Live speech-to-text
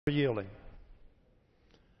Yielding.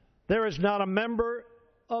 There is not a member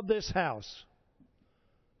of this House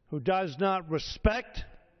who does not respect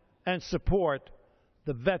and support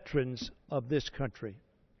the veterans of this country.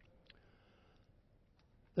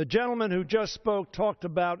 The gentleman who just spoke talked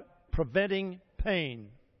about preventing pain.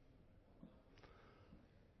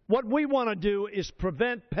 What we want to do is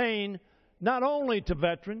prevent pain not only to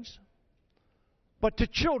veterans, but to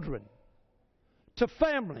children, to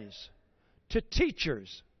families, to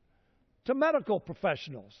teachers, to medical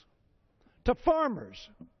professionals, to farmers,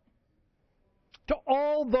 to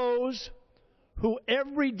all those who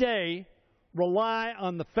every day rely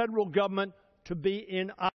on the federal government to be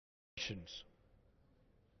in operations.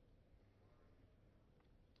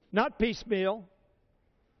 Not piecemeal,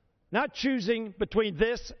 not choosing between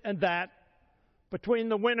this and that, between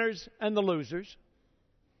the winners and the losers.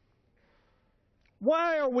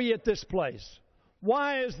 Why are we at this place?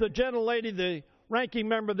 Why is the Gentlelady, the ranking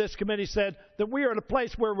member of this committee, said that we are at a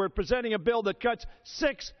place where we're presenting a bill that cuts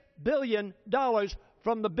 $6 billion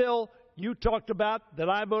from the bill you talked about, that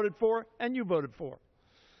I voted for, and you voted for?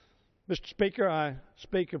 Mr. Speaker, I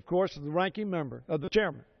speak, of course, of the ranking member, of the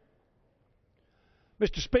chairman.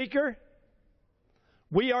 Mr. Speaker,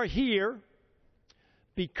 we are here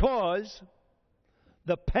because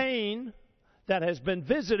the pain that has been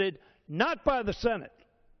visited not by the Senate.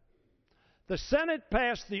 The Senate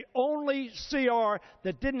passed the only CR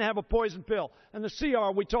that didn't have a poison pill. And the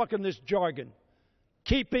CR, we talk in this jargon,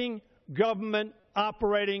 keeping government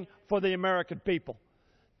operating for the American people.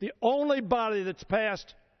 The only body that's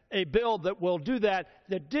passed a bill that will do that,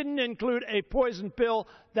 that didn't include a poison pill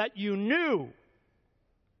that you knew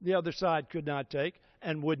the other side could not take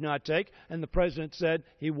and would not take, and the President said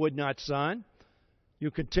he would not sign.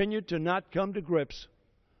 You continue to not come to grips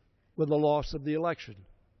with the loss of the election.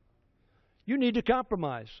 You need to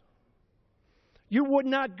compromise. You would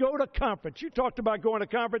not go to conference. You talked about going to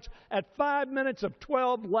conference at 5 minutes of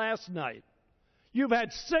 12 last night. You've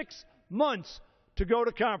had 6 months to go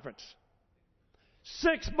to conference.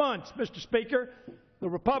 6 months, Mr. Speaker. The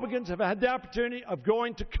Republicans have had the opportunity of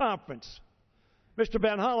going to conference. Mr.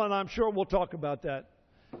 Van Hollen, I'm sure we'll talk about that.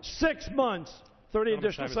 6 months. 30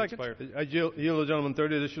 additional seconds. I yield the gentleman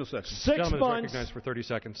 30 additional seconds. 6 months. Gentleman is recognized for 30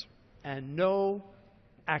 seconds. And no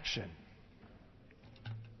action.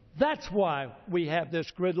 That's why we have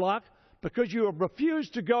this gridlock, because you have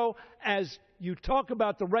refused to go, as you talk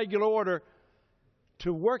about the regular order,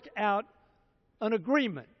 to work out an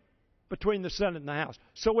agreement between the Senate and the House.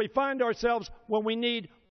 So we find ourselves when we need.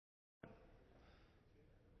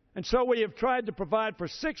 And so we have tried to provide for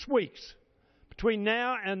 6 weeks between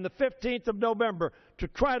now and the 15th of November to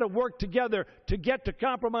try to work together to get to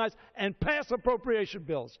compromise and pass appropriation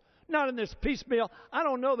bills. Not in this piecemeal. I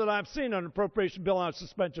don't know that I've seen an appropriation bill on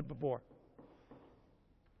suspension before.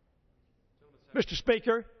 Mr.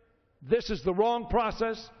 Speaker, this is the wrong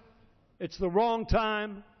process. It's the wrong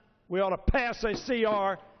time. We ought to pass a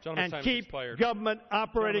CR and keep government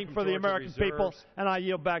operating for the American people. And I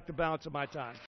yield back the balance of my time.